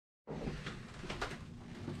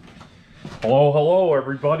Hello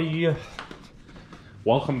everybody.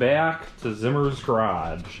 Welcome back to Zimmer's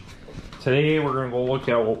Garage. Today we're gonna go look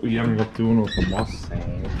at what we ended up doing with the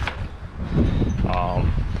Mustang.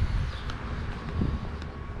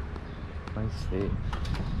 Nice day.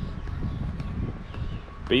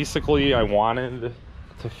 Basically, I wanted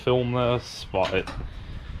to film this, but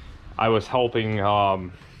I was helping a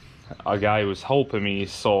guy who was helping me,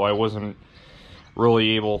 so I wasn't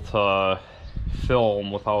really able to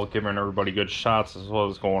film without giving everybody good shots as what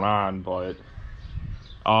was going on. But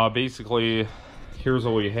basically, here's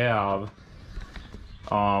what we have.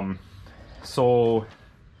 So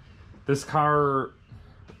this car,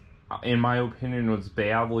 in my opinion, was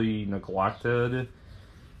badly neglected.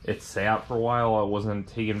 It sat for a while. It wasn't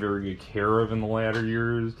taken very good care of in the latter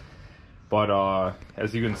years. But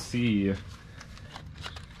as you can see,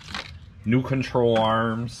 new control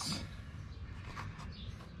arms,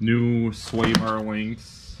 new sway bar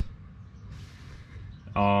links.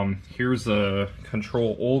 Here's the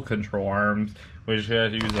old control arms, which you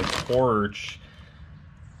had to use a torch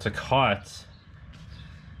to cut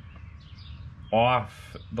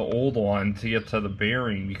off the old one to get to the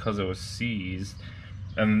bearing because it was seized.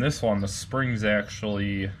 And this one, the springs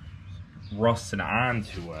actually rusted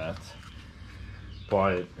onto it.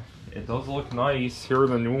 But it does look nice. Here are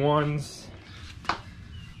the new ones.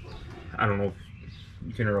 I don't know if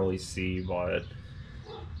you can really see, but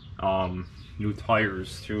new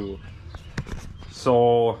tires too.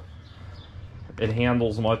 So it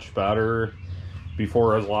handles much better.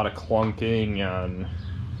 Before, it was a lot of clunking and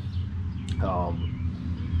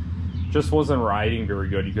just wasn't riding very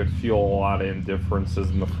good. You could feel a lot of indifferences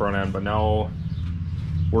in the front end, but now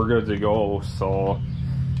we're good to go. So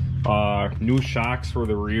new shocks for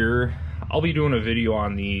the rear. I'll be doing a video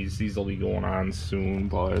on these. These will be going on soon,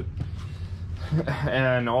 but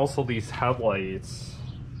and also these headlights,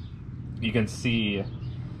 you can see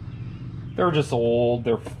they're just old.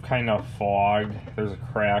 They're kind of fogged. There's a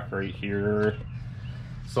crack right here.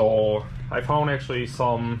 So I found actually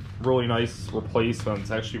some really nice replacements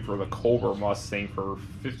actually for the Cobra Mustang for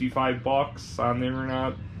 55 bucks on the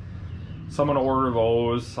internet. So I'm gonna order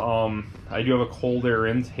those. I do have a cold air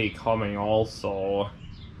intake coming also.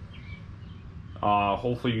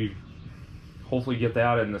 Hopefully get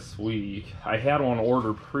that in this week. I had one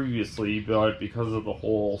ordered previously, but because of the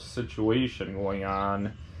whole situation going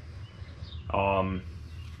on,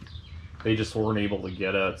 they just weren't able to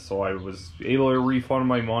get it. So I was able to refund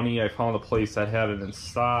my money. I found a place that had it in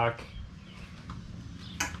stock,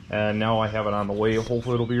 and now I have it on the way.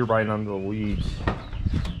 Hopefully it'll be here by the end of the week.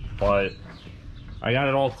 But I got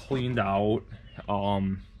it all cleaned out.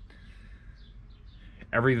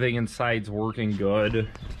 Everything inside's working good.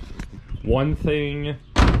 One thing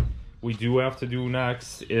we do have to do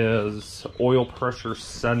next is oil pressure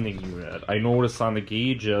sending unit. I noticed on the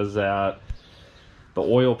gauges that the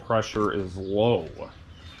oil pressure is low.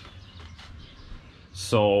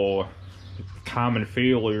 So common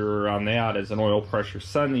failure on that is an oil pressure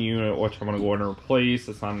sending unit, which I'm gonna go ahead and replace.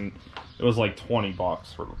 It was like 20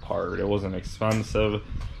 bucks for the part. It wasn't expensive.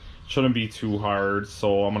 Shouldn't be too hard,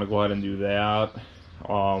 so I'm gonna go ahead and do that.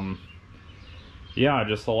 Yeah,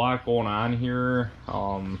 just a lot going on here.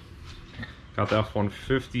 Got the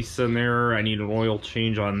F-150 sitting there. I need an oil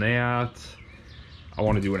change on that. I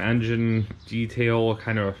want to do an engine detail,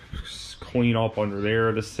 kind of clean up under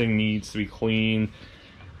there. This thing needs to be cleaned.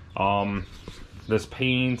 This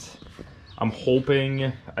paint, I'm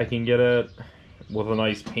hoping I can get it with a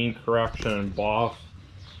nice paint correction and buff.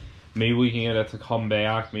 Maybe we can get it to come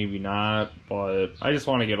back, maybe not, but I just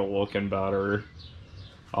want to get it looking better.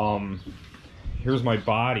 Here's my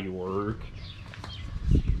body work.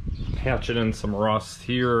 Patching in some rust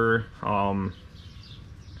here. I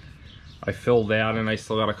filled that and I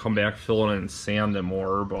still got to come back, fill it in and sand it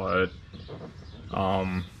more, but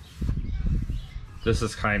this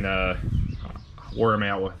is kind of where I'm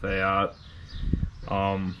at with that.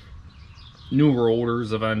 New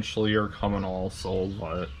rotors eventually are coming also,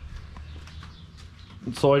 but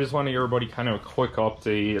so I just want to give everybody kind of a quick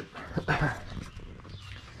update.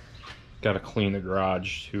 Got to clean the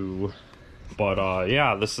garage too, but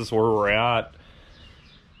yeah, this is where we're at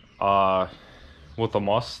with the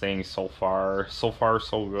Mustang so far. So far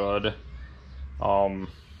so good.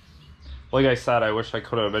 Like I said, I wish I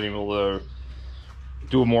could have been able to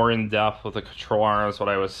do more in depth with the control arms, but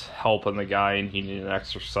I was helping the guy and he needed an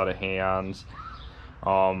extra set of hands.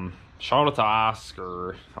 Shout out to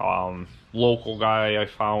Oscar, local guy I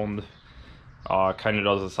found. Kind of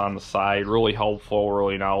does this on the side. Really helpful,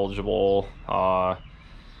 really knowledgeable.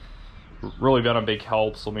 Really been a big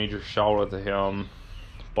help, so major shout out to him.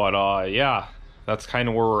 But yeah, that's kind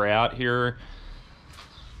of where we're at here.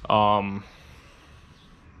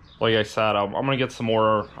 Like I said, I'm gonna get some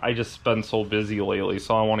more. I just been so busy lately,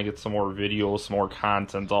 so I want to get some more videos, some more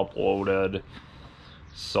content uploaded.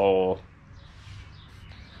 So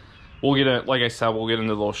we'll get it. Like I said, we'll get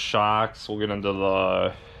into those shocks. We'll get into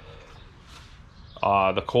the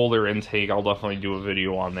cold air intake. I'll definitely do a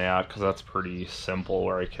video on that because that's pretty simple,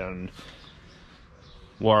 where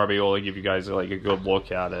I'll be able to give you guys like a good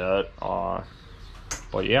look at it.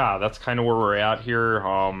 But yeah, that's kind of where we're at here.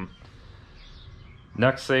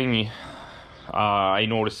 Next thing, I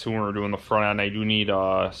noticed when we were doing the front end, I do need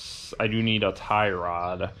a tie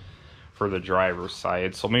rod for the driver's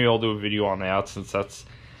side. So maybe I'll do a video on that, since that's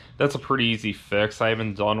a pretty easy fix. I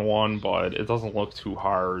haven't done one, but it doesn't look too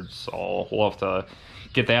hard. So we'll have to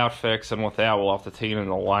get that fixed, and with that, we'll have to take it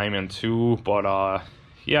into alignment too. But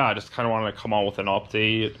yeah, I just kind of wanted to come out with an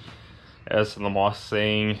update as to the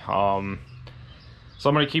Mustang. So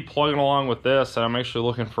I'm going to keep plugging along with this, and I'm actually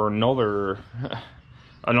looking for another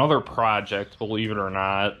project, believe it or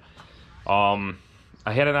not.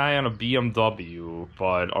 I had an eye on a BMW,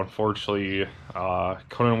 but unfortunately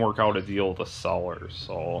couldn't work out a deal with the seller.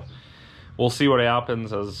 So we'll see what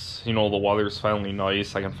happens. As you know, the weather's finally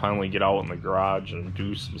nice. I can finally get out in the garage and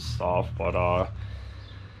do some stuff. But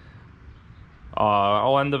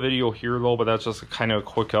I'll end the video here though, but that's just kind of a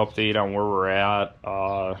quick update on where we're at.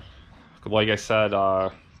 Like I said,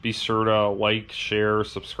 be sure to like, share,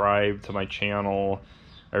 subscribe to my channel.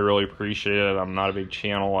 I really appreciate it. I'm not a big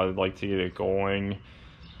channel. I'd like to get it going.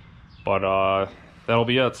 But that'll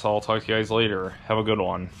be it. So I'll talk to you guys later. Have a good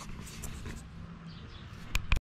one.